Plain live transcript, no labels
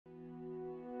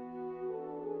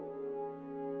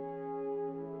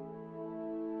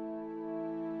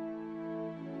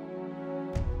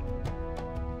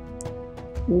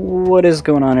What is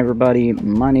going on, everybody?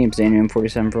 My name's Daniel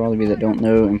M47 for all of you that don't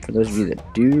know, and for those of you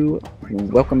that do,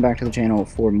 welcome back to the channel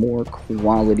for more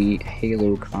quality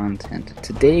Halo content.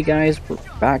 Today, guys, we're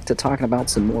back to talking about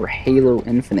some more Halo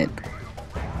Infinite.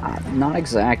 Not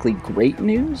exactly great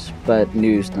news, but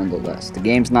news nonetheless. The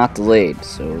game's not delayed,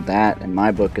 so that, in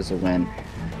my book, is a win.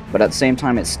 But at the same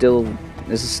time, this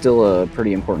is still a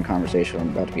pretty important conversation I'm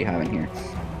about to be having here.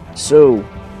 So,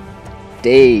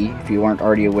 today, if you aren't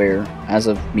already aware, as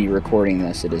of me recording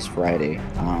this, it is Friday.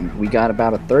 We got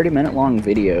about a 30-minute long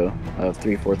video of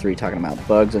 343 talking about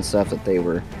bugs and stuff that they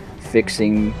were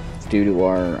fixing due to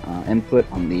our input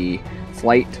on the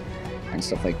flight and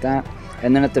stuff like that.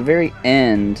 And then at the very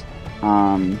end,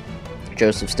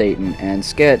 Joseph Staten and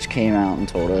Sketch came out and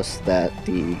told us that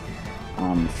the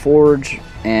Forge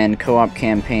and co-op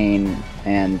campaign,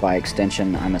 and by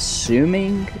extension, I'm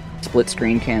assuming split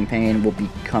screen campaign, will be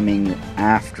coming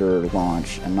after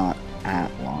launch and not at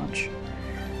launch.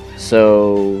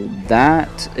 So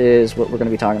that is what we're going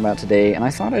to be talking about today, and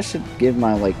I thought I should give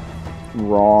my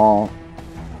raw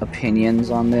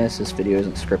opinions on this. This video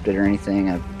isn't scripted or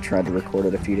anything. I've tried to record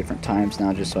it a few different times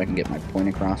now just so I can get my point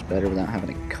across better without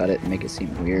having to cut it and make it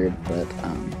seem weird. But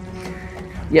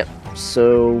yep,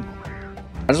 so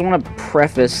I just want to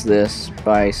preface this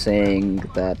by saying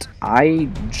that I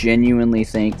genuinely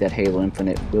think that Halo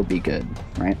Infinite will be good,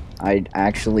 right? I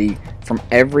actually, from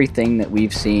everything that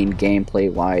we've seen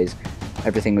gameplay-wise,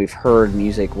 everything we've heard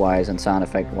music-wise and sound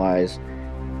effect-wise,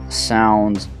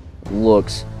 sounds,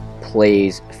 looks,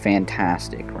 plays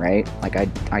fantastic, right?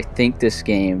 I think this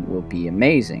game will be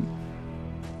amazing.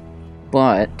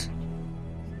 But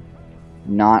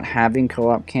not having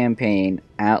co-op campaign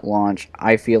at launch,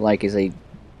 I feel like, is a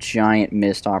giant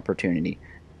missed opportunity.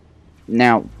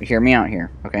 Now, hear me out here,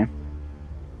 okay?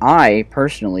 I,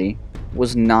 personally,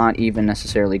 was not even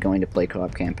necessarily going to play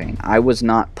co-op campaign. I was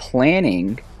not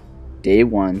planning, day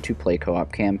one, to play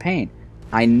co-op campaign.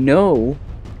 I know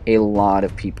a lot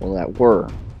of people that were,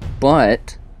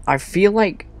 but I feel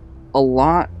like a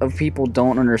lot of people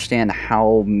don't understand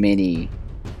how many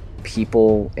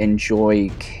people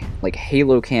enjoy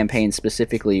Halo campaign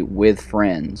specifically with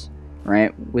friends.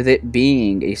 Right? With it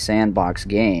being a sandbox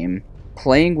game,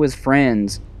 playing with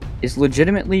friends is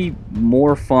legitimately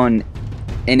more fun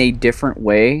in a different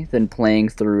way than playing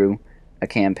through a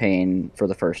campaign for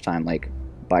the first time,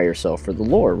 by yourself for the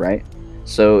lore, right?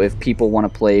 So if people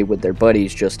want to play with their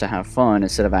buddies just to have fun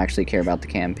instead of actually care about the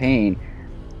campaign,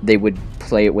 they would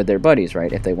play it with their buddies,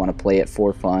 right? If they want to play it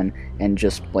for fun and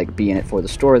just be in it for the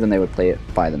story, then they would play it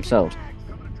by themselves.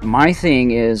 My thing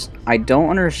is, I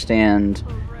don't understand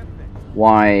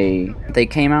why they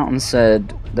came out and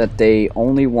said that they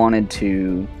only wanted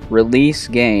to release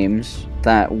games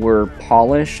that were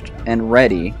polished and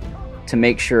ready to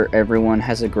make sure everyone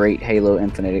has a great Halo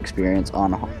Infinite experience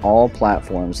on all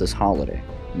platforms this holiday,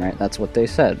 right? That's what they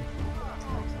said.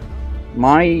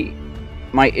 My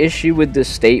issue with this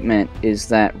statement is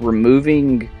that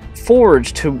removing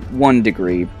Forge to one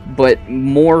degree, but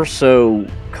more so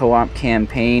co-op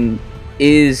campaign,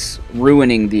 is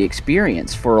ruining the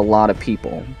experience for a lot of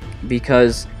people,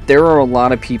 because there are a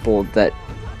lot of people that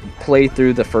play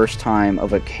through the first time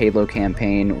of a Halo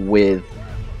campaign with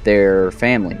their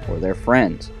family or their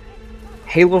friends.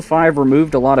 Halo 5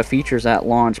 removed a lot of features at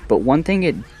launch, but one thing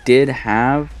it did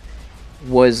have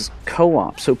was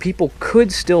co-op, so people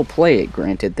could still play it.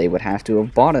 Granted, they would have to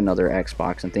have bought another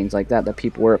Xbox and things like that that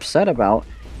people were upset about,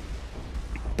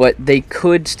 but they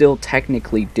could still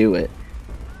technically do it.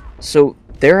 So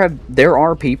there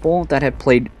are people that have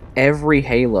played every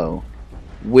Halo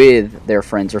with their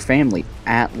friends or family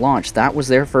at launch. That was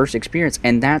their first experience,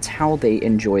 and that's how they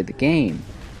enjoy the game.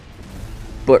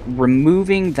 But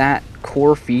removing that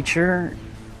core feature,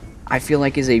 I feel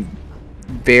like, is a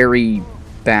very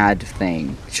bad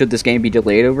thing. Should this game be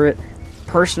delayed over it?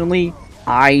 Personally,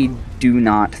 I do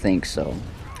not think so.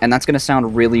 And that's going to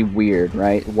sound really weird,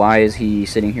 right? Why is he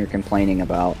sitting here complaining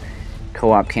about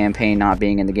co-op campaign not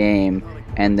being in the game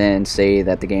and then say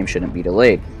that the game shouldn't be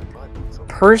delayed?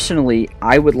 Personally,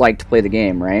 I would like to play the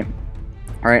game, right?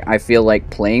 Alright, I feel like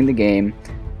playing the game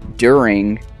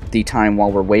during the time while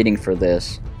we're waiting for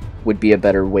this would be a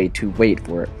better way to wait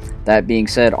for it. That being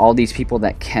said, all these people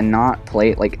that cannot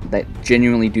play it, that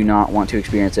genuinely do not want to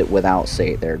experience it without,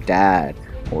 say, their dad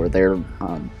or their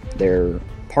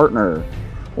partner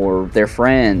or their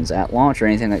friends at launch or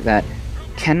anything like that,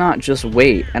 cannot just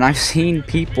wait. And I've seen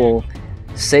people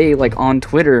say, on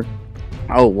Twitter,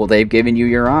 oh, well, they've given you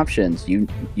your options. You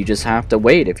just have to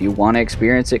wait. If you want to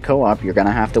experience it co-op, you're going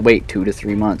to have to wait 2 to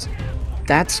 3 months.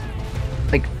 That's,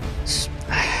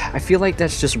 I feel like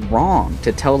that's just wrong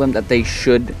to tell them that they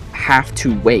should have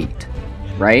to wait,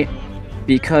 right?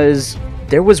 Because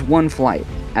there was one flight.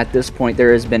 At this point,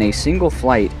 there has been a single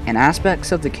flight, and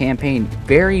aspects of the campaign,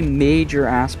 very major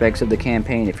aspects of the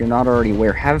campaign, if you're not already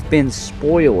aware, have been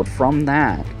spoiled from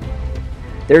that.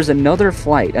 There's another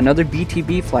flight, another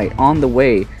BTB flight on the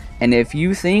way, and if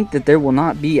you think that there will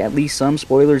not be at least some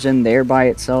spoilers in there by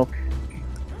itself,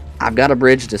 I've got a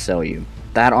bridge to sell you.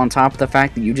 That on top of the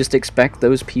fact that you just expect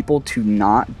those people to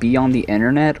not be on the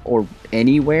internet or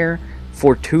anywhere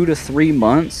for 2 to 3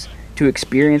 months to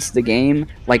experience the game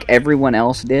like everyone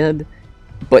else did,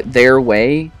 but their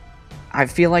way, I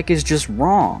feel like is just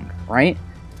wrong, right?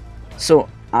 So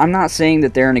I'm not saying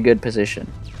that they're in a good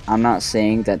position. I'm not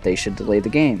saying that they should delay the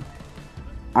game.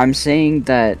 I'm saying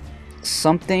that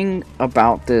something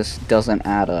about this doesn't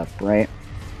add up, right?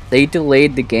 They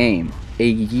delayed the game a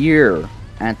year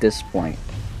at this point.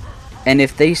 And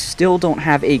if they still don't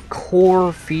have a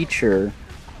core feature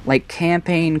like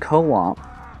campaign co-op,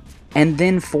 and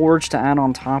then Forge to add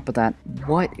on top of that,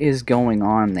 what is going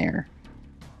on there?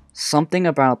 Something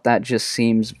about that just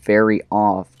seems very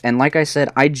off. And like I said,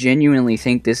 I genuinely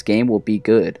think this game will be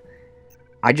good.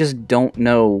 I just don't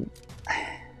know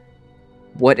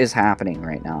what is happening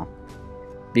right now.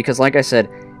 Because like I said,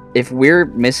 if we're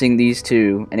missing these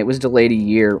two, and it was delayed a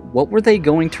year, what were they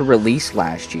going to release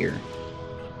last year?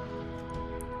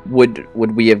 Would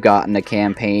we have gotten a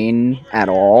campaign at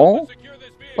all?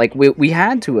 Like, we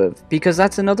had to have, because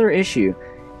that's another issue.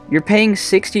 You're paying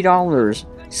 $60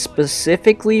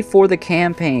 specifically for the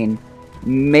campaign,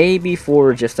 maybe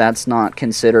Forge if that's not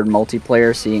considered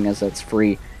multiplayer, seeing as that's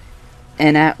free.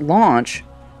 And at launch,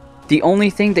 the only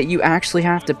thing that you actually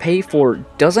have to pay for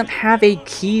doesn't have a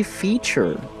key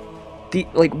feature.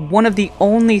 One of the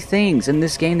only things in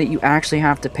this game that you actually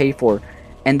have to pay for,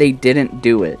 and they didn't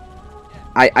do it.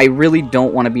 I really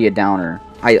don't want to be a downer.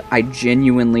 I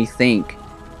genuinely think,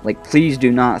 like, please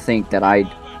do not think that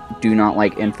I do not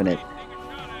like Infinite.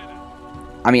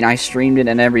 I mean, I streamed it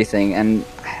and everything, and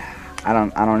I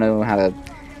don't know how to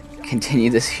continue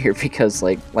this here because,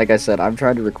 like I said, I've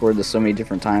tried to record this so many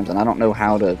different times, and I don't know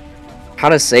how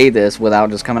to say this without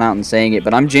just coming out and saying it.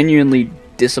 But I'm genuinely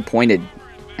disappointed,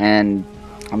 and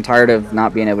I'm tired of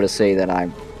not being able to say that I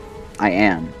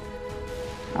am.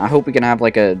 I hope we can have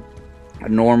like a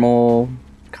normal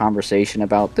conversation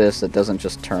about this that doesn't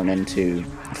just turn into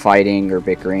fighting or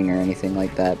bickering or anything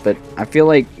like that. But I feel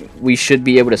like we should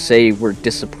be able to say we're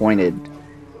disappointed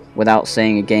without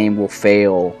saying a game will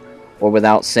fail, or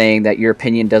without saying that your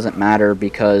opinion doesn't matter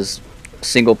because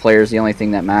single player is the only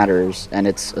thing that matters, and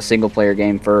it's a single player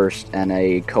game first and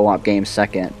a co-op game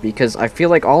second, because I feel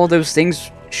like all of those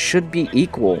things should be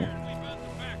equal,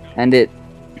 and it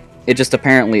just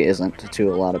apparently isn't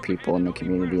to a lot of people in the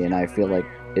community, and I feel like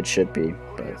it should be.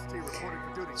 But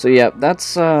so yeah,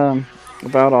 that's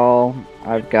about all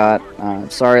I've got.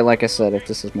 Sorry, like I said, if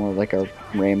this is more like a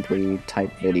rambly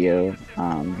type video.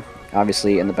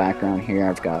 Obviously in the background here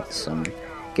I've got some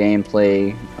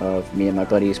gameplay of me and my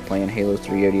buddies playing Halo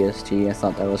 3 ODST. I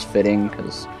thought that was fitting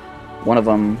because one of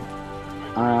them,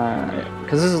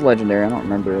 because this is Legendary, I don't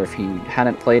remember if he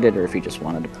hadn't played it or if he just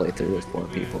wanted to play through with 4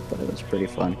 people, but it was pretty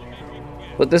fun.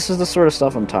 But this is the sort of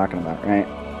stuff I'm talking about, right?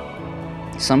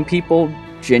 Some people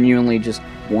genuinely just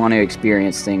want to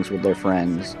experience things with their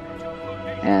friends,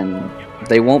 and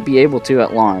they won't be able to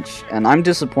at launch, and I'm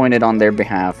disappointed on their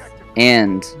behalf,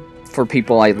 and for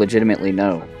people I legitimately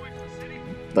know.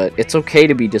 But it's okay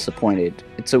to be disappointed.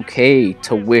 It's okay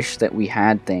to wish that we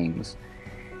had things.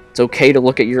 It's okay to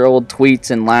look at your old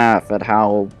tweets and laugh at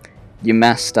how you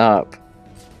messed up,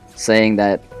 saying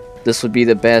that this would be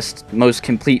the best, most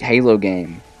complete Halo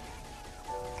game.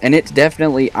 And it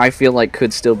definitely, I feel like,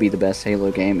 could still be the best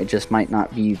Halo game. It just might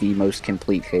not be the most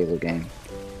complete Halo game.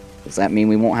 Does that mean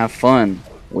we won't have fun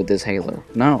with this Halo?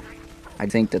 No. I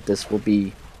think that this will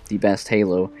be the best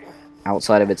Halo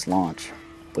outside of its launch.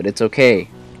 But it's okay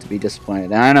to be disappointed.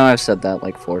 And I know I've said that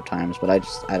like 4 times, but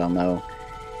I don't know.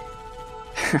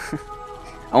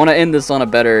 I want to end this on a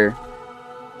better...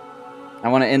 I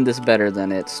want to end this better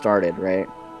than it started, right?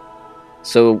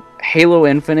 So, Halo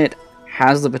Infinite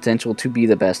has the potential to be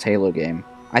the best Halo game.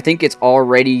 I think it's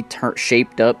already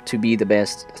shaped up to be the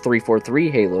best 343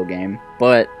 Halo game,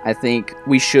 but I think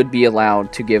we should be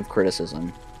allowed to give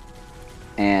criticism.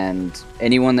 And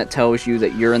anyone that tells you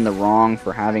that you're in the wrong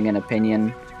for having an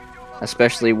opinion,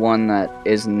 especially one that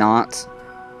is not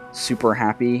super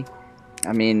happy,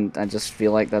 I mean, I just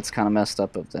feel like that's kind of messed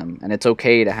up of them. And it's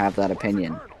okay to have that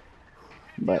opinion.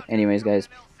 But anyways, guys,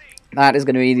 that is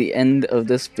going to be the end of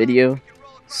this video.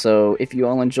 So if you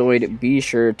all enjoyed, be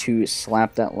sure to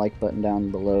slap that like button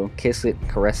down below, kiss it,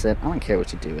 caress it, I don't care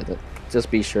what you do with it,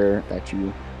 just be sure that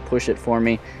you push it for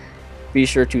me. Be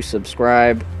sure to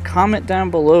subscribe, comment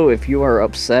down below if you are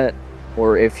upset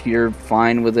or if you're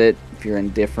fine with it, if you're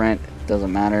indifferent, it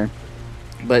doesn't matter.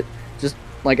 But just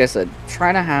like I said,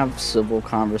 try to have civil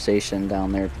conversation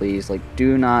down there, please. Like,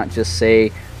 do not just say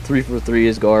 343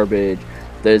 is garbage,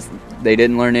 they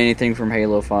didn't learn anything from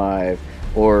Halo 5,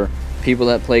 or people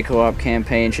that play co-op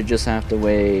campaign should just have to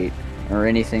wait, or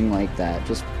anything like that.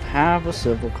 Just have a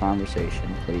civil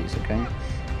conversation, please, okay?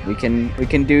 We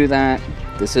can do that.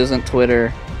 This isn't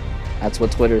Twitter. That's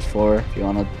what Twitter's for. If you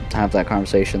want to have that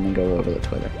conversation, then go over to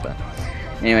Twitter. But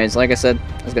anyways, like I said,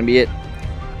 that's going to be it.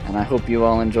 And I hope you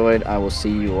all enjoyed. I will see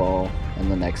you all in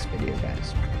the next video,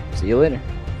 guys. See you later.